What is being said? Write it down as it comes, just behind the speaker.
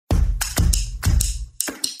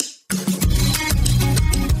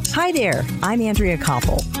Hi there, I'm Andrea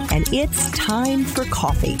Koppel, and it's time for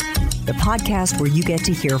coffee, the podcast where you get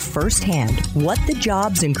to hear firsthand what the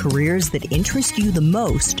jobs and careers that interest you the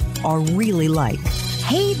most are really like.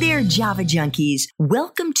 Hey there, Java junkies.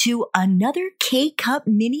 Welcome to another K-Cup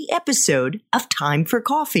mini episode of Time for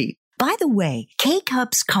Coffee. By the way,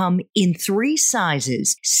 K-Cups come in 3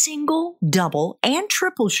 sizes, single, double, and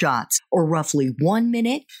triple shots, or roughly 1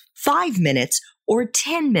 minute, 5 minutes, or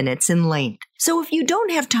 10 minutes in length. So if you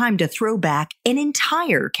don't have time to throw back an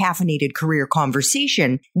entire caffeinated career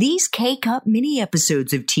conversation, these K-Cup mini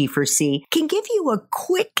episodes of T4C can give you a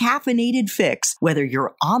quick caffeinated fix, whether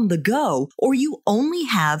you're on the go or you only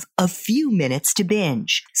have a few minutes to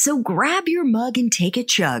binge. So grab your mug and take a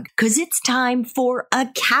chug, because it's time for a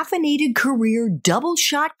caffeinated career double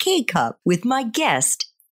shot K-Cup with my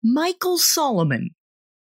guest, Michael Solomon.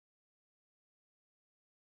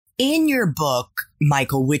 In your book,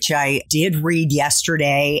 Michael, which I did read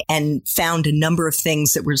yesterday and found a number of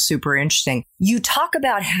things that were super interesting, you talk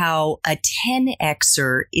about how a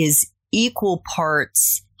 10Xer is equal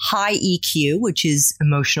parts high EQ, which is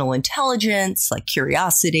emotional intelligence, like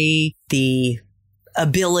curiosity, the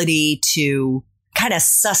ability to kind of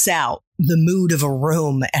suss out the mood of a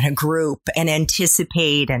room and a group and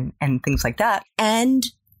anticipate and things like that, and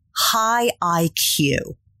high IQ.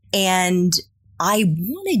 And I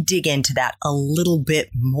want to dig into that a little bit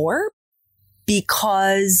more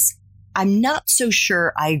because I'm not so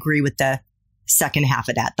sure I agree with the second half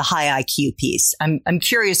of that, the high IQ piece. I'm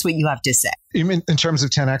curious what you have to say. You mean in terms of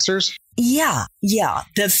 10Xers? Yeah.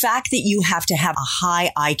 The fact that you have to have a high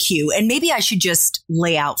IQ, and maybe I should just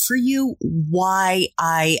lay out for you why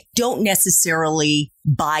I don't necessarily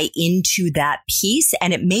buy into that piece.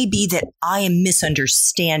 And it may be that I am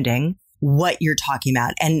misunderstanding what you're talking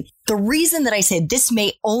about. And the reason that I say this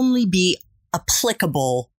may only be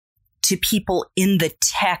applicable to people in the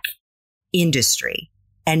tech industry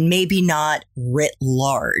and maybe not writ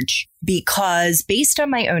large, because based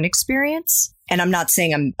on my own experience, and I'm not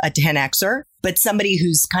saying I'm a 10Xer, but somebody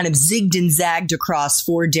who's kind of zigged and zagged across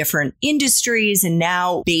 4 different industries, and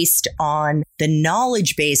now based on the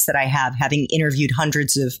knowledge base that I have, having interviewed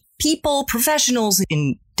hundreds of people, professionals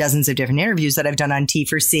in dozens of different interviews that I've done on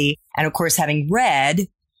T4C, and of course, having read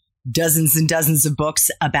dozens and dozens of books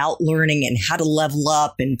about learning and how to level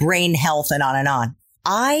up and brain health and on,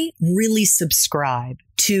 I really subscribe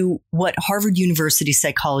to what Harvard University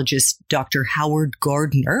psychologist Dr. Howard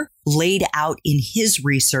Gardner laid out in his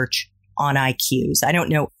research on IQs. I don't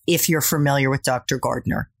know if you're familiar with Dr.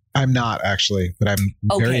 Gardner. I'm not actually, but I'm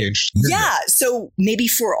very interested. Yeah. So maybe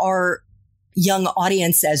for our young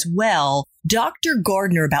audience as well, Dr.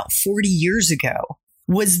 Gardner about 40 years ago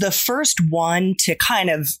was the first one to kind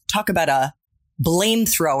of talk about a blame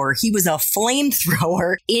thrower. He was a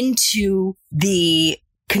flamethrower into the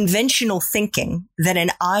conventional thinking that an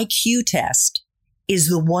IQ test is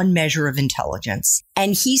the one measure of intelligence.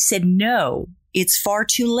 And he said, no, it's far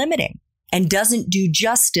too limiting and doesn't do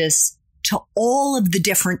justice to all of the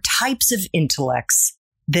different types of intellects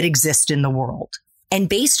that exist in the world. And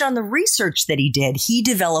based on the research that he did, he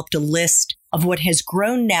developed a list of what has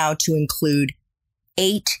grown now to include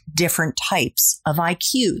 8 different types of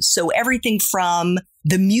IQs. So everything from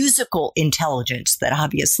the musical intelligence that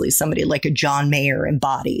obviously somebody like a John Mayer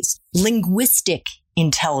embodies, linguistic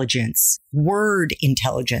intelligence, word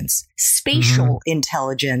intelligence, spatial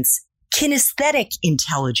intelligence, kinesthetic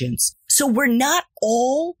intelligence. So we're not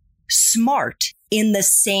all smart in the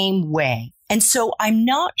same way. And so I'm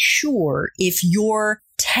not sure if your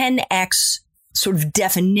 10X sort of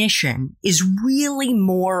definition is really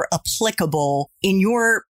more applicable in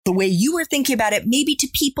the way you were thinking about it, maybe to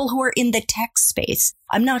people who are in the tech space.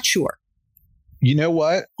 I'm not sure. You know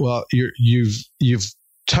what? Well, you've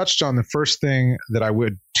touched on the first thing that I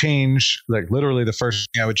would change, like literally the first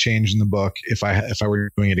thing I would change in the book if I were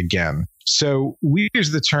doing it again. So we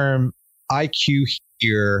use the term IQ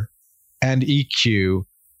here and EQ,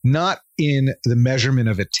 not in the measurement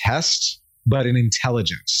of a test, but in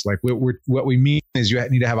intelligence. Like what we mean is you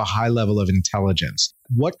need to have a high level of intelligence.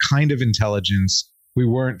 What kind of intelligence we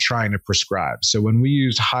weren't trying to prescribe. So when we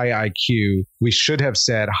used high IQ, we should have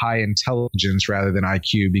said high intelligence rather than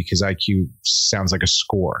IQ, because IQ sounds like a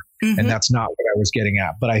score. And that's not what I was getting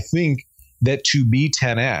at. But I think that to be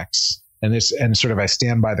 10X, and sort of I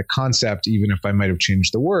stand by the concept, even if I might have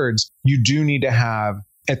changed the words, you do need to have,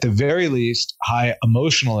 at the very least, high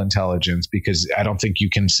emotional intelligence, because I don't think you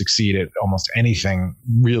can succeed at almost anything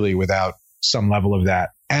really without some level of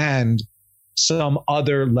that. And some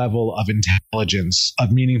other level of intelligence,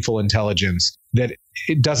 of meaningful intelligence, that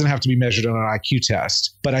it doesn't have to be measured on an IQ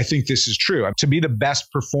test. But I think this is true. To be the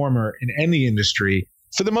best performer in any industry,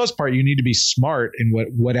 for the most part, you need to be smart in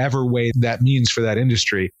whatever way that means for that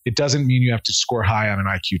industry. It doesn't mean you have to score high on an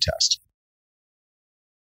IQ test.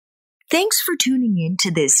 Thanks for tuning in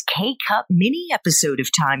to this K-Cup mini episode of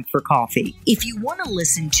Time for Coffee. If you want to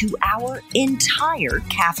listen to our entire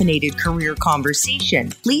caffeinated career conversation,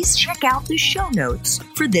 please check out the show notes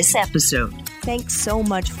for this episode. Thanks so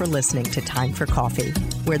much for listening to Time for Coffee,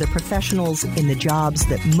 where the professionals in the jobs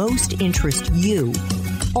that most interest you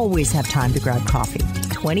always have time to grab coffee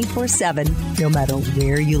 24/7, no matter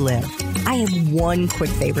where you live. I have one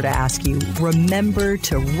quick favor to ask you. Remember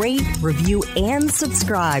to rate, review, and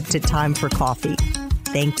subscribe to Time for Coffee.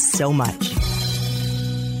 Thanks so much.